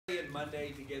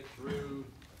Monday to get through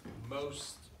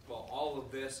all of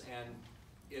this,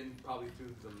 and probably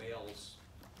through the male's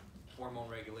hormone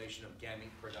regulation of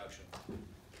gamete production.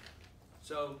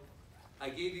 So I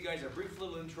gave you guys a brief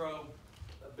little intro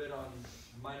a bit on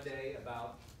Monday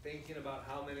about thinking about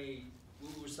how many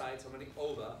oocytes, how many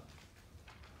ova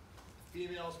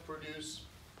females produce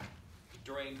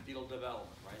during fetal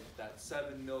development, right? That's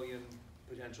 7 million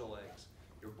potential eggs.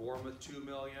 You're born with 2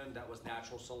 million, that was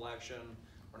natural selection.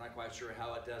 We're not quite sure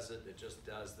how it does it just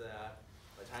does that.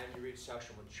 By the time you reach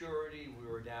sexual maturity,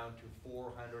 we were down to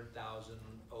 400,000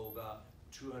 ova,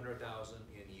 200,000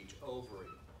 in each ovary.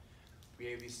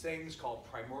 We have these things called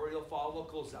primordial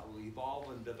follicles that will evolve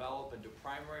and develop into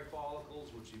primary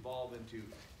follicles, which evolve into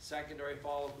secondary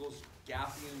follicles,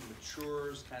 Gapian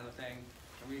matures kind of thing.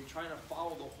 And we're trying to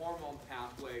follow the hormone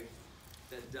pathway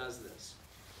that does this.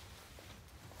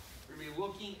 We're going to be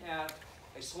looking at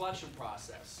a selection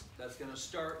process that's going to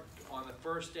start on the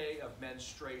first day of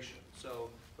menstruation. So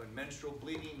when menstrual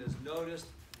bleeding is noticed,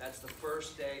 that's the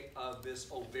first day of this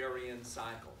ovarian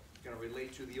cycle. It's going to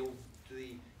relate to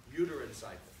the uterine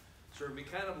cycle. So we're going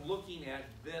to be kind of looking at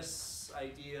this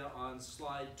idea on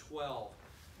slide 12.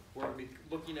 We're going to be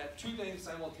looking at two things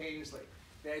simultaneously.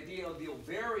 The idea of the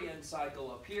ovarian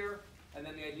cycle up here, and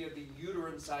then the idea of the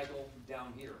uterine cycle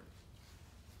down here.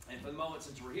 And for the moment,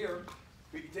 since we're here,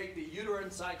 we can take the uterine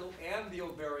cycle and the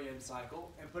ovarian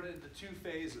cycle and put it into two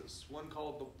phases. One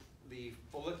called the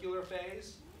follicular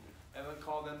phase, and then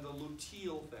call them the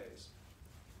luteal phase.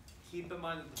 Keep in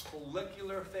mind that the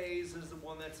follicular phase is the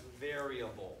one that's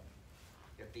variable.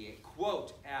 If the,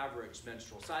 quote, average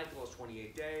menstrual cycle is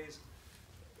 28 days,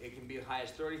 it can be as high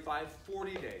as 35,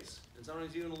 40 days, and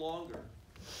sometimes even longer.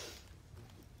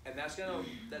 And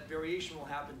that variation will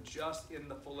happen just in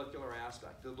the follicular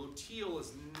aspect. The luteal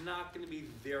is not going to be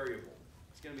variable.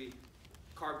 It's going to be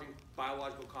carved in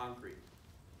biological concrete.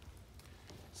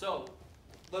 So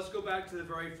let's go back to the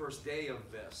very first day of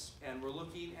this. And we're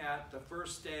looking at the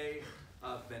first day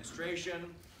of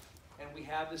menstruation. And we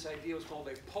have this idea, what's called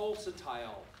a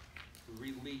pulsatile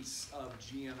release of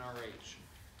GnRH.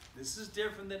 This is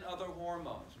different than other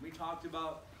hormones. We talked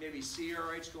about maybe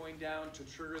CRH going down to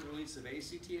trigger the release of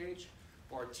ACTH,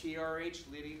 or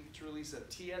TRH leading to release of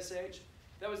TSH.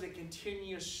 That was a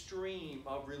continuous stream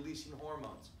of releasing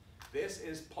hormones. This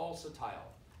is pulsatile,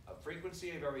 a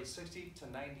frequency of every 60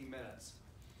 to 90 minutes.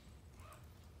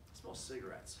 I smell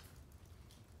cigarettes.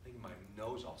 I think my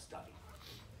nose all stuffy.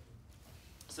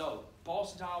 So,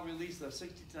 pulsatile release of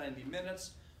 60 to 90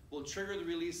 minutes will trigger the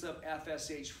release of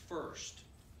FSH first.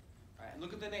 Right,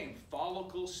 look at the name,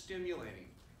 follicle stimulating.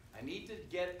 I need to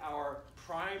get our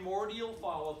primordial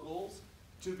follicles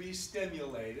to be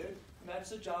stimulated, and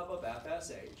that's the job of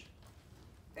FSH.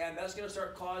 And that's going to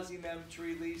start causing them to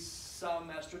release some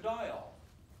estradiol.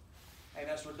 And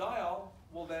estradiol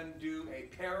will then do a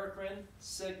paracrine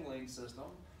signaling system.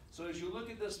 So as you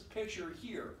look at this picture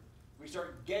here, we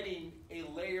start getting a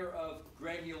layer of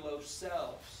granulose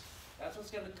cells. That's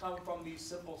what's going to come from these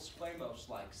simple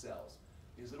squamous-like cells.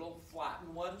 These little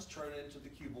flattened ones turn into the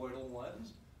cuboidal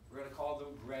ones. We're going to call them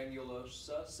granulose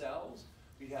cells.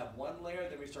 We have one layer,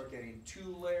 then we start getting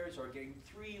 2 layers, or getting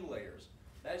 3 layers.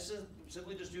 That's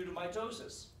simply just due to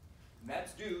mitosis. And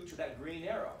that's due to that green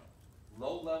arrow,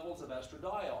 low levels of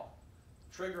estradiol,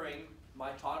 triggering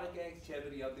mitotic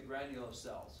activity of the granulose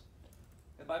cells.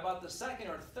 And by about the second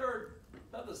or third,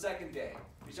 not the second day,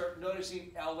 we start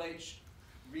noticing LH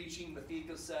reaching the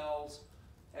theca cells.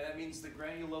 And that means the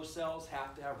granulose cells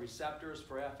have to have receptors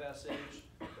for FSH.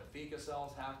 The theca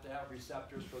cells have to have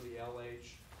receptors for the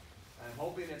LH. And I'm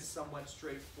hoping it's somewhat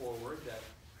straightforward that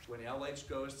when LH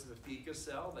goes to the theca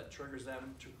cell, that triggers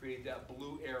them to create that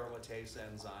blue aromatase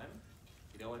enzyme.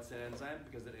 You know it's an enzyme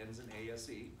because it ends in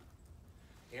ASE.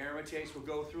 Aromatase will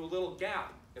go through a little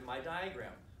gap in my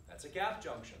diagram. That's a gap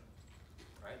junction.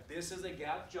 Right? This is a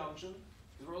gap junction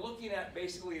because we're looking at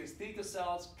basically is theca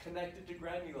cells connected to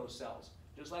granulose cells.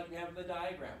 Just like we have in the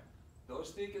diagram.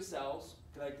 Those theca cells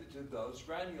connected to those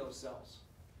granulose cells.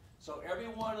 So every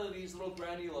one of these little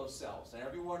granulose cells and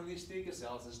every one of these theca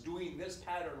cells is doing this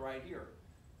pattern right here.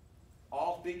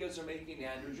 All thecas are making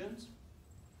androgens.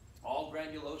 All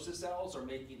granulosa cells are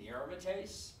making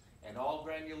aromatase. And all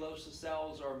granulosa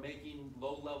cells are making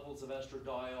low levels of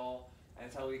estradiol. And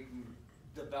that's how we can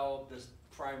develop this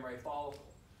primary follicle.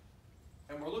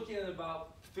 And we're looking at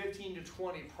about 15 to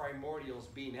 20 primordials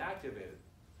being activated.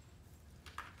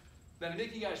 Now to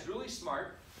make you guys really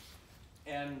smart,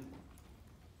 and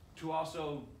to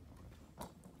also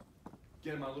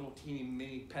get my little teeny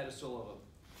mini pedestal of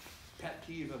a pet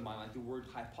peeve of mine, like the word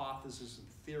hypothesis and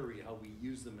theory, how we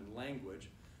use them in language,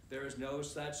 there is no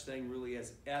such thing really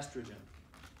as estrogen.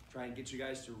 Try and get you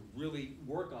guys to really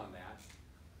work on that.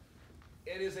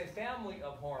 It is a family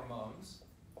of hormones,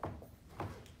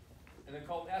 and they're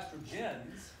called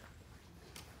estrogens.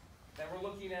 And we're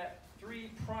looking at 3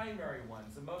 primary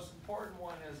ones. The most important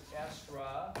one is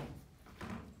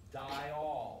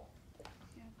estradiol.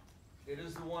 It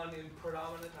is the one in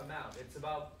predominant amount. It's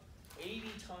about 80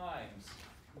 times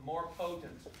more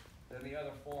potent than the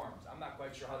other forms. I'm not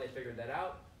quite sure how they figured that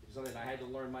out. It's something I had to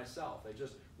learn myself. They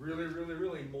just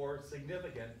really more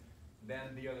significant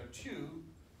than the other 2,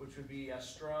 which would be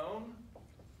estrone.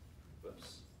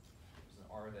 Whoops, there's an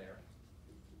R there.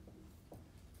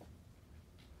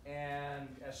 And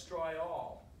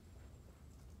estriol.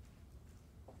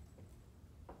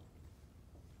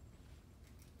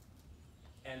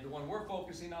 And the one we're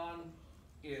focusing on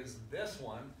is this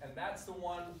one, and that's the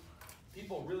one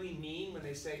people really mean when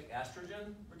they say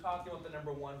estrogen. We're talking about the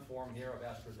number 1 form here of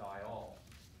estradiol.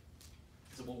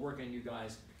 So we'll work on you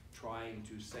guys trying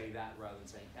to say that rather than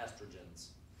saying estrogens.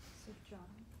 So John,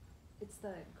 it's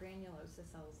the granulosa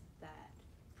cells that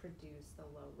produce the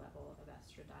low level of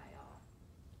estradiol.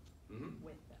 Mm-hmm.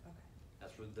 With the, okay.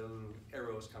 That's what the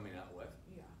arrow's coming out with.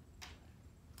 Yeah.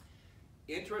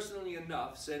 Interestingly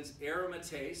enough, since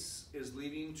aromatase is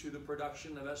leading to the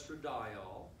production of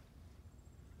estradiol,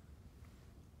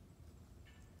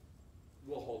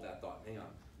 we'll hold that thought. Hang on.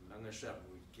 I'm going to shut up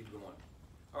and we keep going.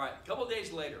 All right, a couple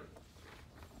days later.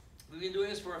 We've been doing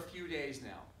this for a few days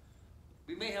now.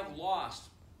 We may have lost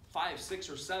 5, 6,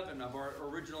 or 7 of our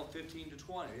original 15 to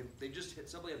 20. They just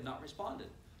simply have not responded.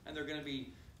 And they're going to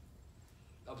be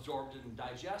absorbed and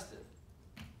digested.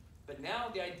 But now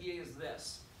the idea is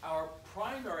this. Our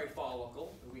primary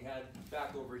follicle that we had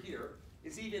back over here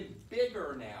is even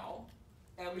bigger now,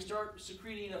 and we start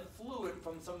secreting a fluid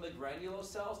from some of the granulose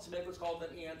cells to make what's called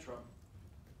an antrum.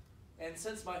 And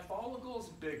since my follicle is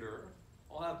bigger,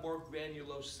 I'll have more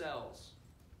granulose cells.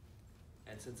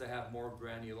 And since I have more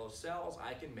granulose cells,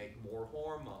 I can make more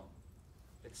hormone.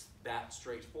 It's that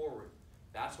straightforward.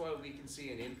 That's why we can see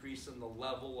an increase in the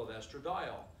level of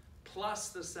estradiol. Plus,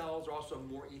 the cells are also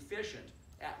more efficient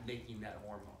at making that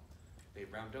hormone.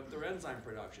 They've ramped up their enzyme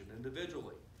production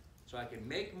individually. So I can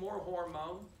make more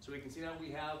hormone, so we can see now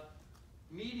we have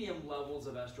medium levels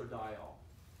of estradiol.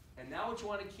 And now what you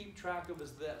want to keep track of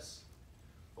is this.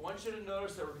 I want you to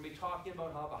notice that we're going to be talking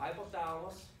about how the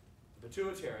hypothalamus, the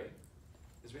pituitary,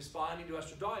 is responding to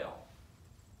estradiol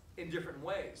in different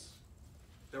ways.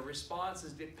 The response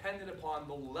is dependent upon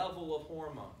the level of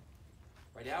hormone.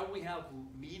 Right now we have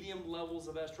medium levels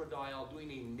of estradiol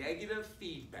doing a negative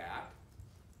feedback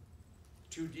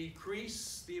to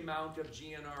decrease the amount of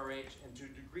GnRH and to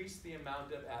decrease the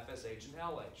amount of FSH and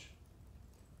LH.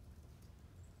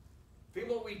 Think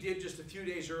what we did just a few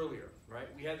days earlier, right?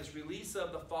 We had this release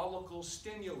of the follicle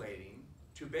stimulating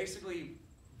to basically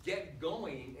get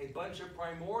going a bunch of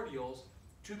primordials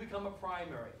to become a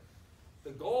primary.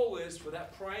 The goal is for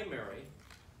that primary,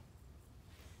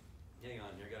 hang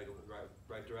on here, I gotta go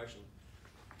the right direction.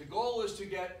 The goal is to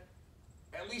get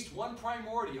at least one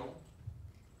primordial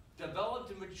developed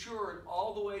and matured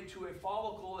all the way to a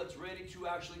follicle that's ready to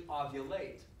actually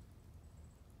ovulate.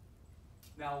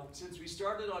 Now, since we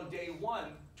started on day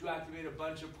 1 to activate a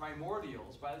bunch of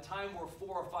primordials, by the time we're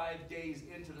 4 or 5 days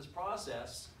into this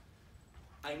process,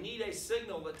 I need a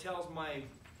signal that tells my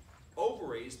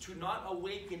ovaries to not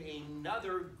awaken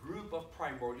another group of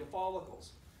primordial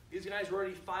follicles. These guys are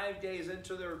already 5 days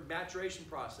into their maturation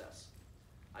process.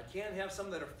 I can't have some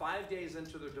that are 5 days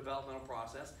into their developmental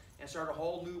process and start a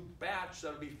whole new batch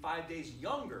that'll be 5 days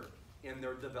younger in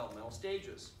their developmental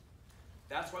stages.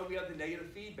 That's why we have the negative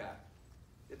feedback.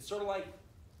 It's sort of like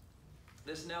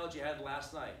this analogy I had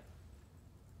last night.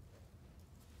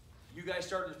 You guys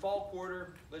started fall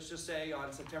quarter, let's just say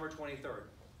on September 23rd.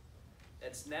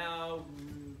 It's now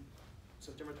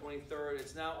September 23rd,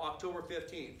 it's now October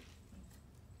 15th.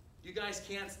 You guys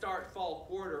can't start fall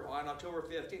quarter on October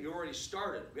 15th. You already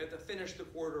started. We have to finish the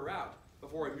quarter out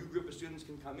before a new group of students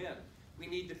can come in. We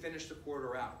need to finish the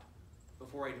quarter out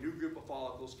before a new group of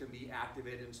follicles can be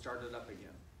activated and started up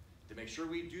again. To make sure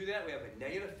we do that, we have a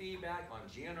negative feedback on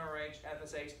GnRH,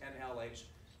 FSH, and LH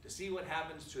to see what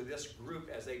happens to this group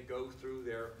as they go through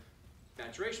their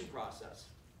maturation process.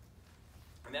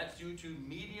 And that's due to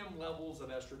medium levels of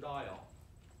estradiol.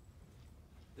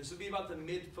 This would be about the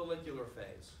mid-follicular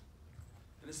phase.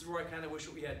 And this is where I kind of wish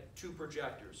we had 2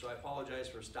 projectors. So I apologize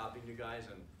for stopping you guys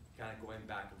and kind of going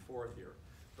back and forth here.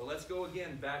 But let's go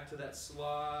again back to that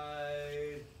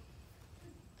slide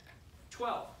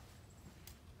 12.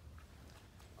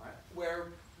 All right, where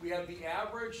we have the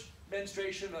average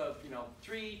menstruation of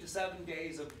 3 to 7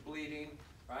 days of bleeding.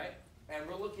 right? And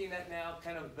we're looking at now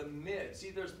kind of the mid.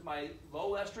 See, there's my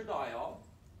low estradiol,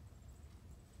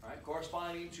 right,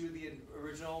 corresponding to the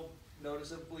original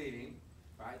notice of bleeding,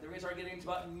 right? Then we start getting to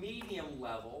about medium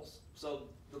levels, so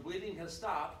the bleeding has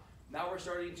stopped. Now we're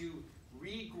starting to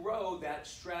regrow that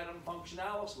stratum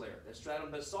functionalis layer. That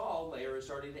stratum basal layer is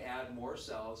starting to add more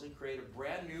cells and create a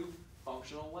brand new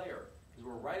functional layer. Because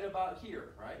we're right about here,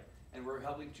 right? And we're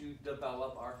helping to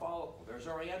develop our follicle. There's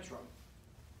our antrum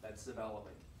that's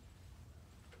developing.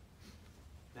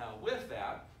 Now with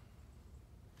that,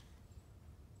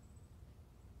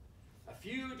 a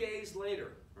few days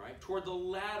later, right, toward the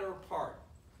latter part,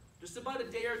 just about a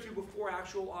day or two before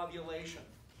actual ovulation,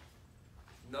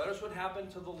 notice what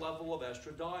happened to the level of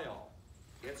estradiol.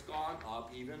 It's gone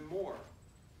up even more.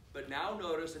 But now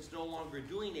notice it's no longer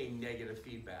doing a negative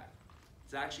feedback.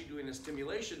 It's actually doing a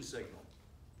stimulation signal.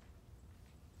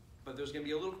 But there's going to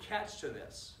be a little catch to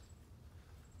this.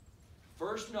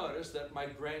 First, notice that my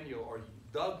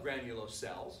the granulose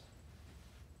cells,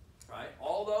 right,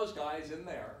 all those guys in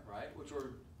there, right, which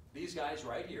were these guys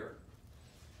right here,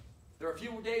 they're a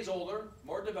few days older,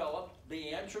 more developed.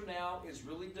 The antrum now is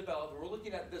really developed. We're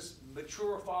looking at this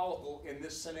mature follicle in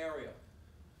this scenario.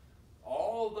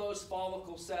 All those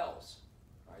follicle cells,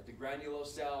 right, the granulose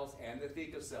cells and the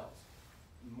theca cells,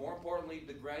 more importantly,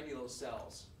 the granulose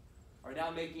cells, are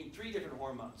now making 3 different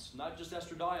hormones, not just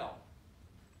estradiol.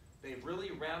 They've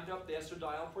really ramped up the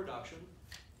estradiol production,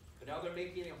 but now they're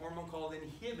making a hormone called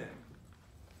inhibin.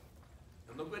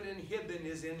 And look what inhibin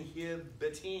is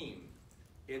inhibiting.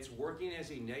 It's working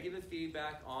as a negative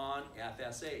feedback on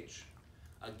FSH.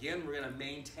 Again, we're going to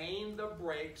maintain the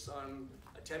brakes on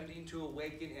attempting to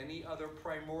awaken any other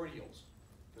primordials,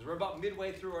 because we're about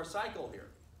midway through our cycle here.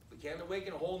 We can't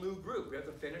awaken a whole new group. We have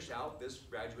to finish out this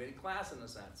graduating class in a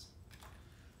sense.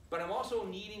 But I'm also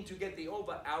needing to get the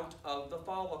ova out of the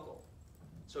follicle.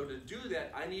 So to do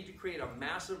that, I need to create a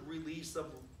massive release of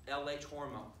LH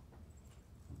hormone.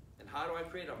 And how do I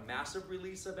create a massive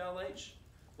release of LH?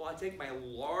 Well, I take my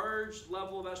large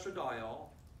level of estradiol,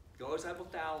 goes to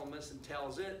hypothalamus and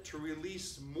tells it to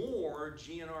release more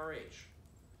GnRH.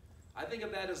 I think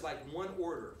of that as like 1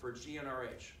 order for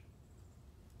GnRH.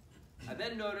 I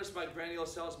then notice my granule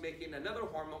cells making another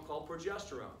hormone called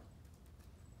progesterone.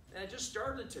 And it just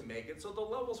started to make it, so the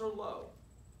levels are low.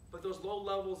 But those low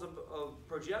levels of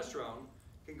progesterone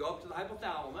can go up to the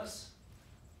hypothalamus,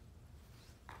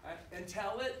 right, and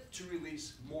tell it to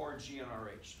release more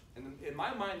GnRH. And in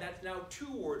my mind, that's now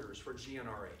 2 orders for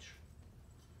GnRH.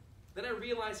 Then I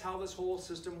realize how this whole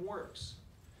system works.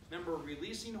 Remember,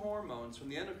 releasing hormones from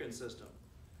the endocrine system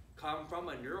come from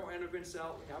a neuroendocrine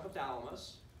cell,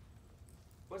 hypothalamus.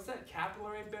 What's that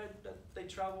capillary bed that they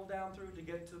travel down through to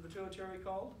get to the pituitary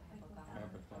called?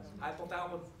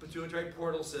 Hypothalamus pituitary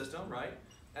portal system, right?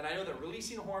 And I know that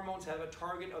releasing hormones have a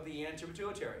target of the anterior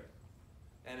pituitary.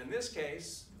 And in this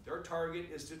case, their target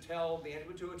is to tell the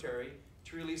anterior pituitary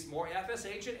to release more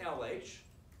FSH and LH,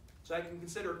 so I can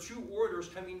consider 2 orders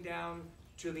coming down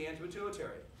to the anterior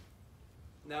pituitary.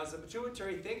 Now, as the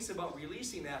pituitary thinks about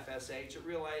releasing FSH, it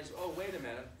realizes, oh, wait a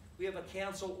minute, we have a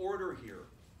cancel order here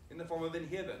in the form of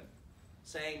inhibin,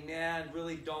 saying, man,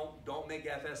 really don't make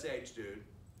FSH, dude.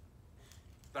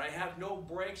 But I have no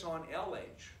brakes on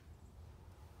LH.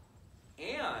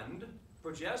 And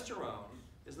progesterone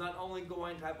is not only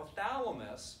going to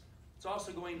hypothalamus, it's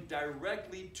also going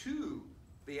directly to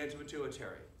the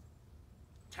pituitary,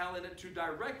 telling it to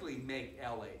directly make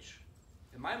LH.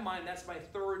 In my mind, that's my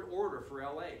 3rd order for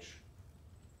LH.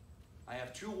 I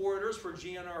have 2 orders for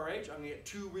GnRH. I'm going to get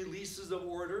 2 releases of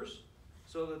orders.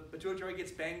 So the pituitary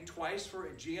gets banged twice for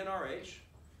GnRH,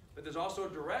 but there's also a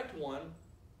direct one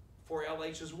for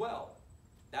LH as well.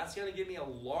 That's going to give me a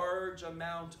large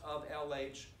amount of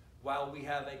LH while we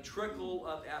have a trickle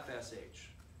of FSH.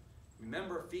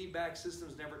 Remember, feedback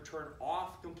systems never turn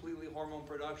off completely hormone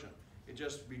production. It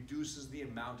just reduces the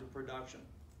amount of production.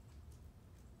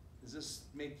 Is this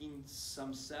making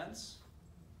some sense?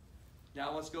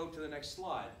 Now let's go to the next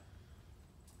slide.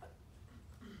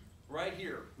 Right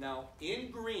here. Now,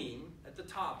 in green at the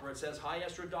top where it says high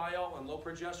estradiol and low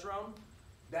progesterone,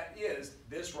 that is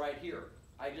this right here.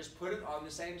 I just put it on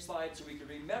the same slide so we can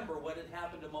remember what had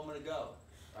happened a moment ago,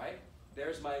 right?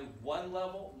 There's my 1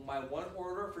 level, my 1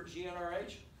 order for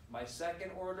GnRH, my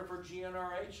 2nd order for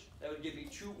GnRH. That would give me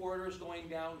 2 orders going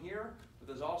down here, but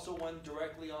there's also one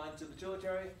directly onto the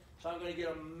pituitary. So I'm going to get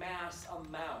a mass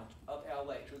amount of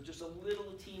LH with just a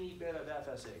little teeny bit of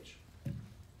FSH.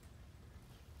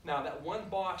 Now that 1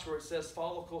 box where it says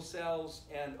follicle cells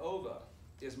and ova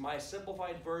is my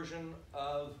simplified version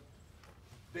of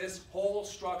this whole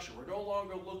structure. We're no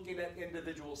longer looking at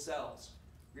individual cells.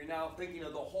 You're now thinking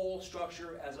of the whole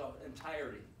structure as an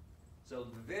entirety. So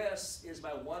this is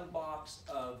my one box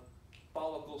of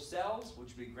follicle cells,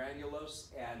 which would be granulose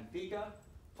and theca,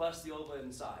 plus the ova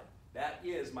inside. That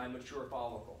is my mature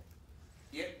follicle.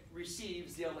 It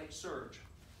receives the LH surge.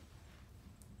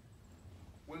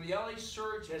 When the LH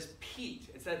surge has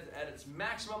peaked, it's at its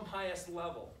maximum highest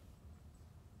level,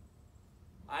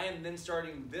 I am then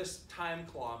starting this time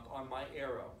clock on my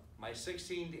arrow, my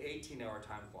 16 to 18 hour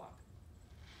time clock.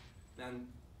 Now,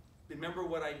 remember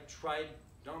what I tried,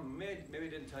 maybe I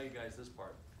didn't tell you guys this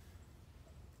part.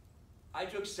 I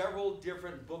took several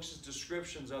different books'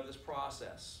 descriptions of this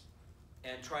process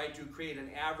and tried to create an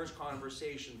average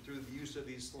conversation through the use of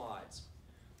these slides.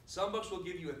 Some books will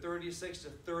give you a 36 to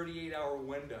 38 hour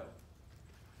window,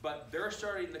 but they're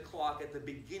starting the clock at the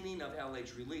beginning of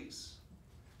LH release.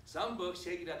 Some books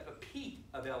take it at the peak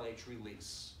of LH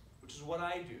release, which is what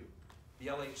I do, the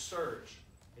LH surge.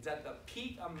 It's at the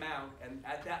peak amount, and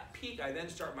at that peak I then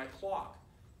start my clock.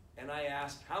 And I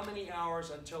ask how many hours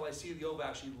until I see the ova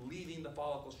actually leaving the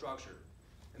follicle structure.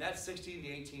 And that's 16 to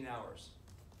 18 hours.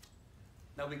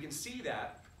 Now we can see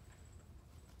that,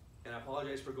 and I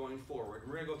apologize for going forward.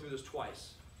 We're going to go through this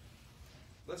twice.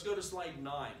 Let's go to slide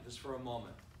 9 just for a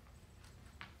moment,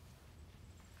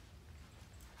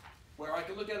 where I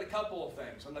can look at a couple of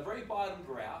things. On the very bottom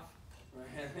graph,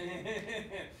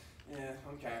 yeah,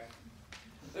 okay.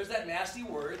 There's that nasty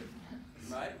word,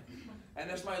 right? And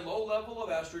there's my low level of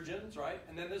estrogens, right?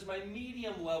 And then there's my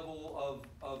medium level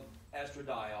of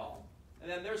estradiol. And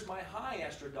then there's my high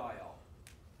estradiol.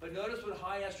 But notice what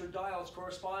high estradiol is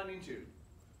corresponding to.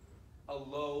 A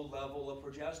low level of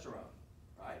progesterone,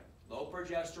 right? Low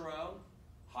progesterone,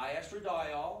 high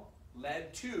estradiol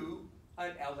led to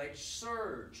an LH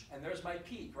surge. And there's my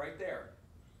peak right there.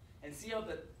 And see how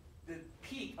the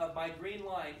peak of my green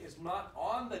line is not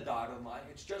on the dotted line,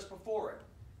 it's just before it.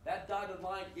 That dotted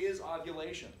line is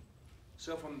ovulation.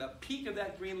 So from the peak of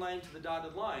that green line to the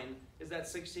dotted line is that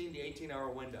 16 to 18 hour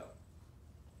window.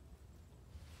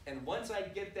 And once I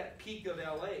get that peak of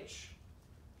LH,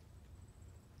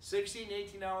 16 to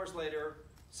 18 hours later,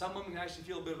 some women actually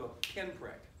feel a bit of a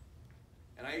pinprick.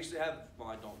 And I used to have, well,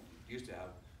 I don't used to have,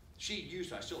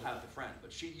 I still have the friend,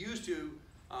 but she used to,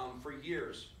 for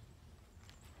years,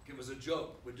 it was a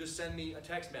joke, would just send me a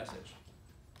text message,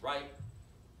 right,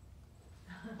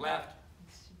 left,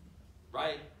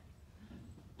 right,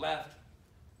 left,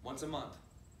 once a month.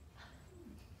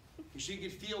 She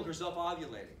could feel herself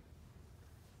ovulating.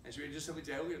 And she would just simply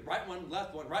say, okay, right one,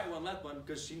 left one,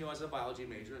 because she knew I was a biology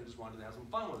major and just wanted to have some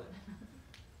fun with it.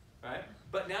 Right?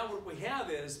 But now what we have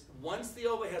is, once the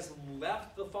ova has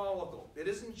left the follicle, it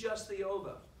isn't just the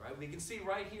ova, right? We can see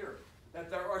right here that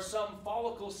there are some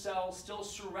follicle cells still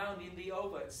surrounding the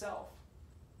ova itself.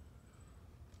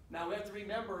 Now we have to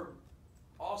remember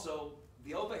also,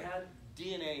 the ova had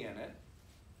DNA in it.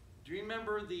 Do you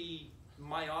remember the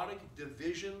meiotic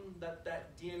division that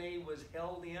that DNA was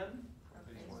held in?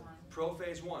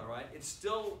 Prophase 1, right? It's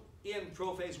still in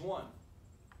prophase 1.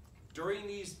 During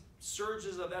these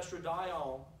surges of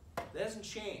estradiol, that hasn't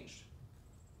changed.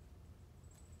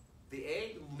 The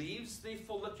egg leaves the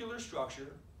follicular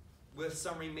structure with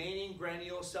some remaining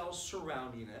granule cells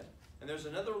surrounding it. And there's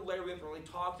another layer we haven't really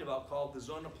talked about called the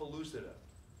zona pellucida.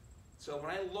 So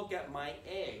when I look at my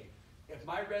egg, if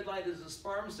my red line is a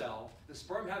sperm cell, the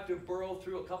sperm have to burrow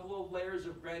through a couple of layers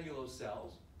of granulose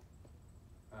cells.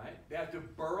 Right? They have to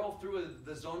burrow through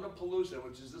the zona pellucida,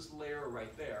 which is this layer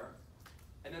right there,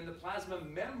 and then the plasma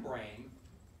membrane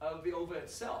of the ova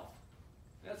itself.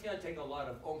 That's going to take a lot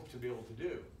of oomph to be able to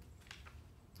do.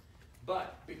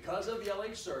 But because of the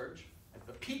LH surge, at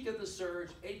the peak of the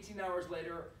surge, 18 hours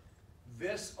later,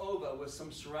 this ova with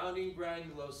some surrounding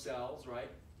granulose cells, right,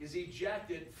 is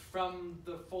ejected from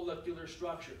the follicular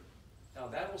structure. Now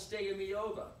that will stay in the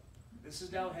ova. This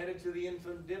is now headed to the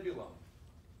infundibulum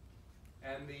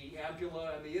and the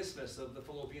ampulla and the isthmus of the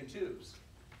fallopian tubes.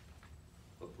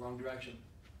 Oop, wrong direction.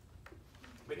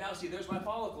 But now see, there's my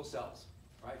follicle cells,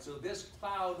 right? So this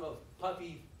cloud of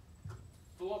puffy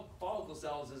follicle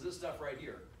cells is this stuff right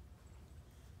here.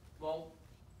 Well,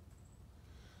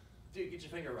 dude, get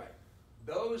your finger right.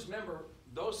 Those, remember,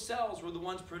 those cells were the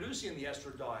ones producing the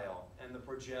estradiol and the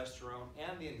progesterone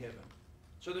and the inhibin.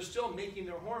 So they're still making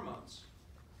their hormones.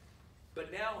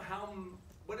 But now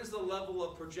what is the level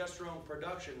of progesterone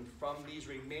production from these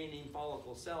remaining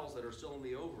follicle cells that are still in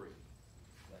the ovary?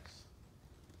 Less.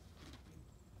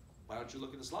 Why don't you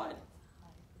look at the slide?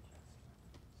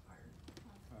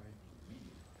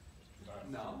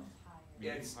 No.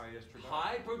 It's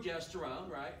high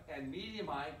progesterone, right, and medium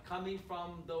high coming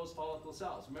from those follicle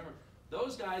cells. Remember,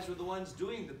 Those guys were the ones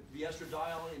doing the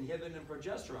estradiol, inhibin, and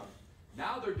progesterone.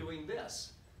 Now they're doing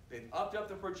this. They've upped up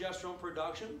the progesterone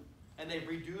production, and they've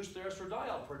reduced their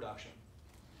estradiol production.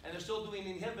 And they're still doing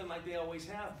inhibin like they always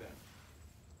have been.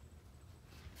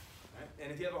 Right?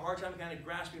 And if you have a hard time kind of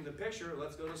grasping the picture,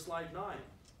 let's go to slide 9.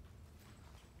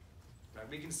 Right?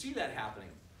 We can see that happening.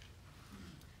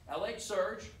 LH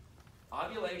surge,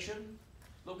 ovulation,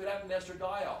 look what happened to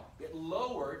estradiol. It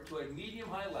lowered to a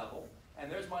medium-high level,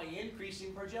 and there's my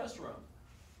increasing progesterone.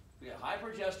 We get high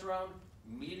progesterone,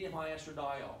 medium-high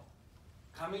estradiol,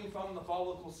 coming from the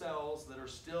follicle cells that are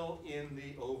still in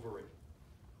the ovary.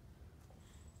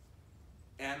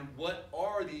 And what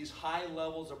are these high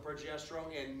levels of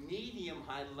progesterone and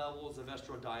medium-high levels of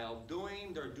estradiol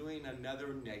doing? They're doing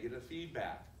another negative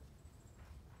feedback.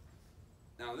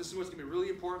 Now, this is what's going to be really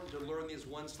important to learn these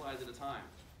one slide at a time.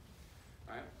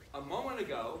 All right? A moment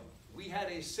ago, we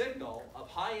had a signal of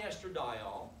high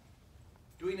estradiol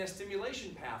doing a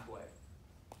stimulation pathway.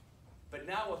 But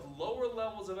now with lower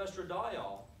levels of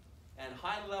estradiol and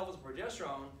high levels of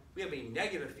progesterone, we have a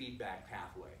negative feedback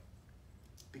pathway.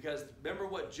 Because remember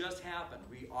what just happened.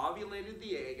 We ovulated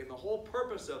the egg, and the whole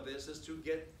purpose of this is to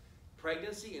get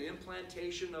pregnancy and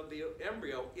implantation of the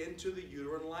embryo into the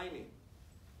uterine lining.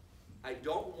 I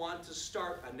don't want to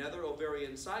start another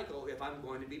ovarian cycle if I'm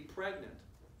going to be pregnant.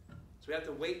 So we have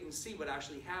to wait and see what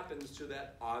actually happens to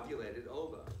that ovulated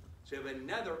ova. So you have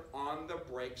another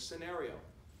on-the-break scenario.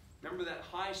 Remember that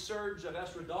high surge of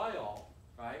estradiol,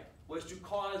 right, was to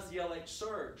cause the LH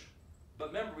surge. But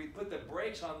remember, we put the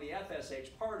brakes on the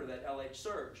FSH part of that LH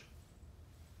surge.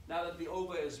 Now that the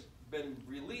ova has been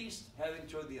released, heading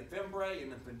toward the epimbrae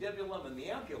and the fundibulum and the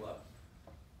ampulla,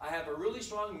 I have a really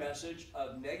strong message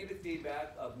of negative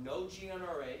feedback of no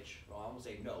GnRH, well, I won't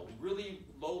say no, really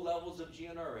low levels of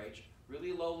GnRH,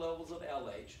 really low levels of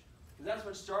LH. And that's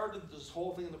what started this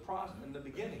whole thing in the process, in the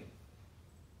beginning.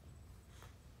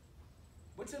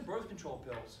 What's in birth control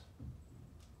pills?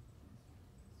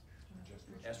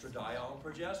 Estradiol and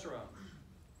progesterone.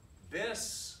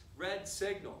 This red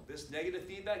signal, this negative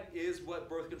feedback, is what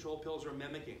birth control pills are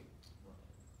mimicking.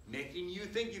 Making you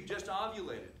think you've just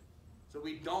ovulated. So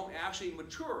we don't actually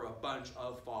mature a bunch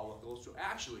of follicles to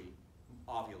actually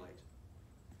ovulate.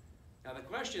 Now the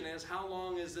question is, how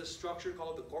long is this structure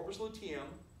called the corpus luteum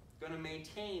going to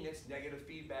maintain its negative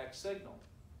feedback signal?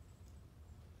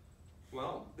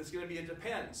 Well, it's going to be, it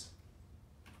depends.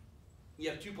 You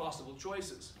have two possible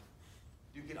choices.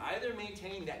 You can either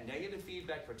maintain that negative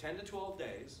feedback for 10 to 12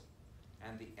 days,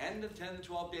 and at the end of 10 to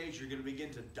 12 days, you're going to begin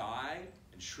to die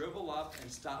and shrivel up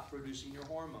and stop producing your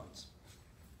hormones,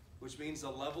 which means the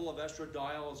level of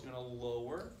estradiol is going to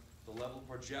lower, the level of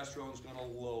progesterone is going to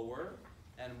lower,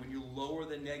 and when you lower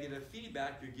the negative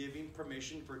feedback, you're giving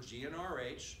permission for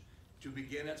GnRH to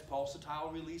begin its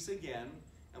pulsatile release again,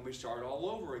 and we start all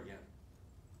over again.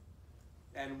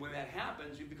 And when that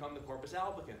happens, you become the corpus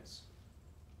albicans.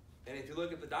 And if you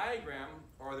look at the diagram,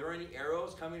 are there any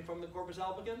arrows coming from the corpus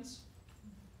albicans?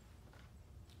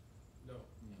 No.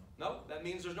 No, that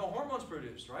means there's no hormones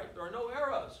produced, right? There are no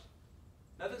arrows.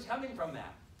 Nothing's coming from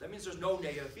that. That means there's no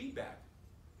negative feedback.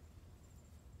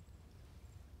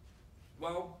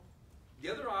 Well,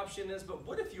 the other option is, but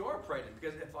what if you are pregnant?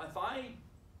 Because if I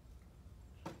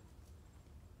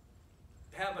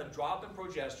have a drop in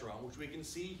progesterone, which we can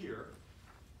see here,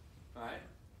 right,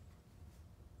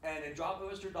 and a drop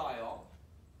of estradiol,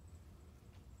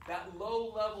 that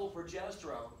low level of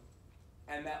progesterone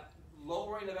and that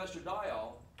lowering of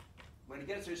estradiol, when it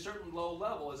gets to a certain low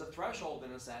level, is a threshold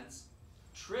in a sense,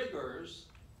 triggers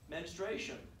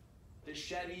menstruation, the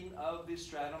shedding of the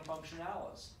stratum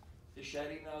functionalis, the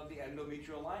shedding of the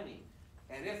endometrial lining.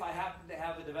 And if I happen to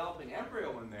have a developing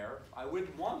embryo in there, I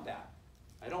wouldn't want that.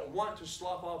 I don't want to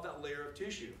slough off that layer of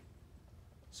tissue.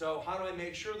 So how do I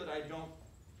make sure that I don't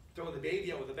throw the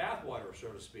baby out with the bathwater, so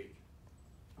to speak?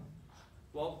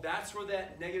 Well, that's where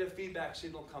that negative feedback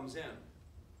signal comes in.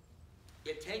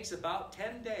 It takes about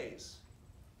 10 days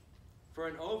for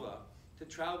an ova to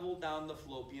travel down the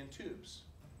fallopian tubes.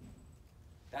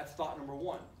 That's thought number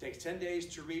one. It takes 10 days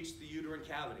to reach the uterine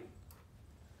cavity.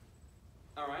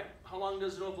 All right, how long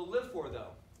does an ova live for,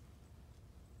 though?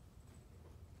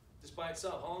 Just by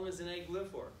itself, how long does an egg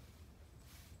live for?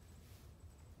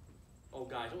 Oh,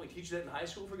 guys, don't we teach you that in high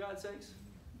school, for God's sakes?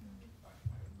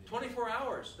 24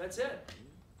 hours, that's it.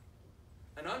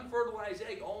 An unfertilized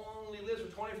egg only lives for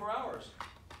 24 hours.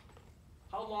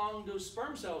 How long do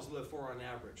sperm cells live for on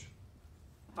average?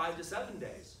 5 to 7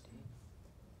 days.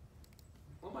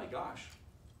 Oh my gosh.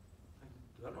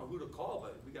 I don't know who to call,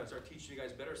 but we got to start teaching you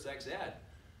guys better sex ed.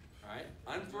 All right?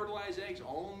 Unfertilized eggs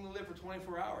only live for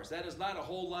 24 hours. That is not a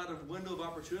whole lot of window of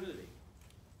opportunity.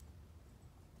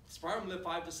 Sperm live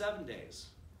 5 to 7 days.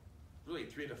 Really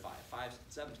 3 to 5. 5 to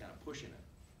 7 is kind of pushing it.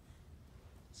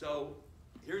 So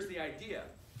here's the idea.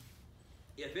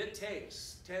 If it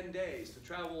takes 10 days to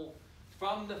travel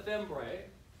from the fimbriae,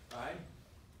 right,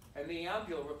 and the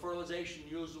ampoule where fertilization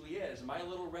usually is, my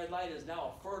little red light is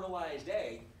now a fertilized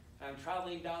egg, and I'm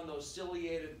traveling down those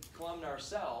ciliated columnar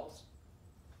cells,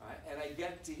 right, and I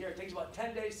get to here. It takes about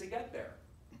 10 days to get there.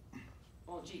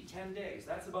 Well, gee, 10 days.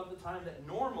 That's about the time that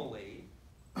normally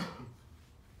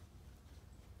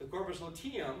the corpus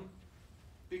luteum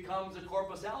becomes a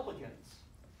corpus albicans.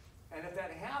 And if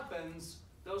that happens,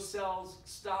 those cells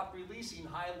stop releasing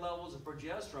high levels of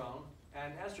progesterone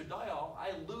and estradiol.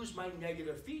 I lose my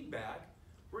negative feedback.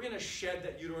 We're going to shed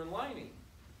that uterine lining.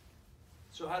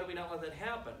 So how do we not let that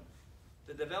happen?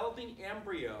 The developing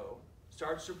embryo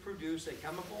starts to produce a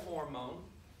chemical hormone.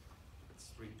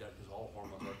 It's reproductive because all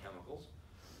hormones are chemicals.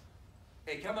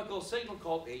 A chemical signal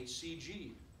called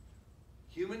HCG,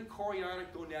 human chorionic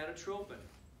gonadotropin.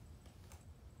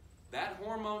 That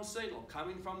hormone signal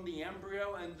coming from the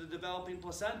embryo and the developing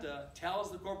placenta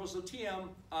tells the corpus luteum,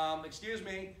 excuse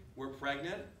me, we're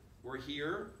pregnant, we're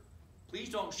here. Please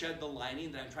don't shed the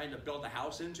lining that I'm trying to build a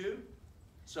house into.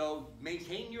 So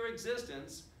maintain your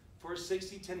existence for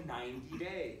 60 to 90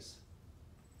 days.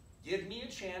 Give me a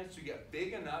chance to get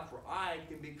big enough where I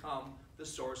can become the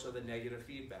source of the negative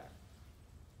feedback.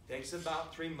 Takes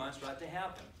about 3 months for that to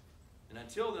happen. And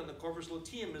until then, the corpus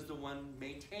luteum is the one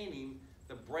maintaining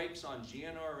the brakes on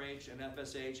GnRH and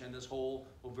FSH and this whole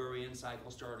ovarian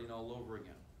cycle starting all over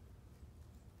again.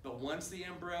 But once the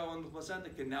embryo and the placenta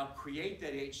can now create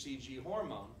that HCG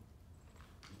hormone,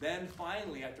 then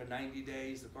finally, after 90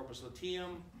 days, the corpus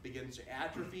luteum begins to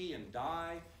atrophy and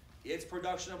die. Its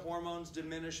production of hormones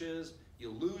diminishes.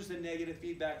 You lose the negative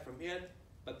feedback from it,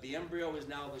 but the embryo is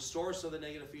now the source of the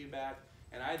negative feedback,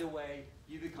 and either way,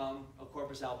 you become a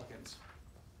corpus albicans.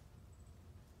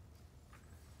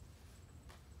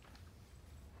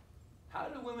 How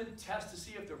do women test to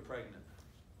see if they're pregnant?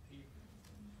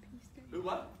 Who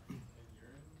what?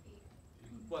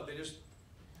 What, they just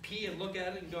pee and look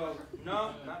at it and go,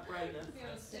 no, not pregnant.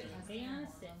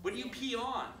 What do you pee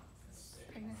on?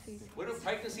 What do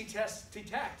pregnancy tests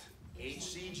detect?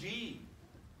 HCG.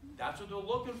 That's what they're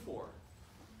looking for.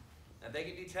 And they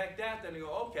can detect that, then they go,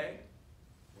 okay,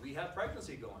 we have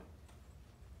pregnancy going.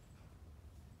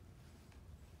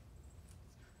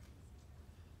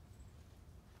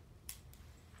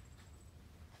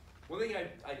 One thing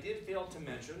I did fail to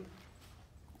mention,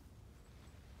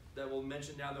 that we'll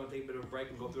mention now, then we'll take a bit of a break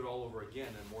and go through it all over again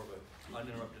in more of an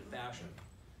uninterrupted fashion,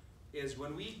 is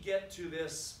when we get to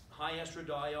this high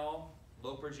estradiol,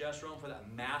 low progesterone for that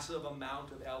massive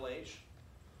amount of LH,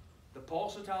 the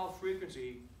pulsatile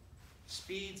frequency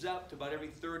speeds up to about every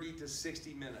 30 to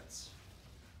 60 minutes.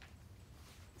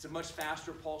 It's a much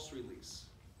faster pulse release.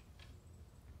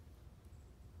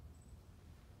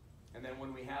 And then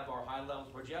when we have our high levels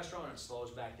of progesterone, it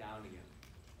slows back down again.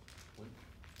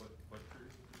 What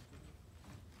period?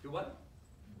 Do what?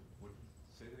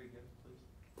 Say that again,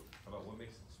 please. About what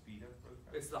makes it speed up?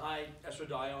 It's the high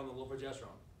estradiol and the low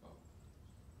progesterone. Oh.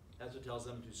 That's what tells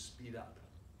them to speed up.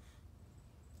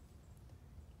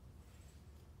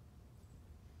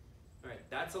 All right,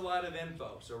 that's a lot of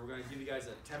info. So we're going to give you guys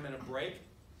a 10-minute break.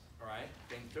 All right,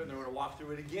 then we're going to walk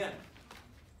through it again,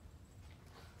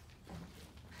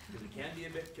 because it can be a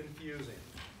bit confusing.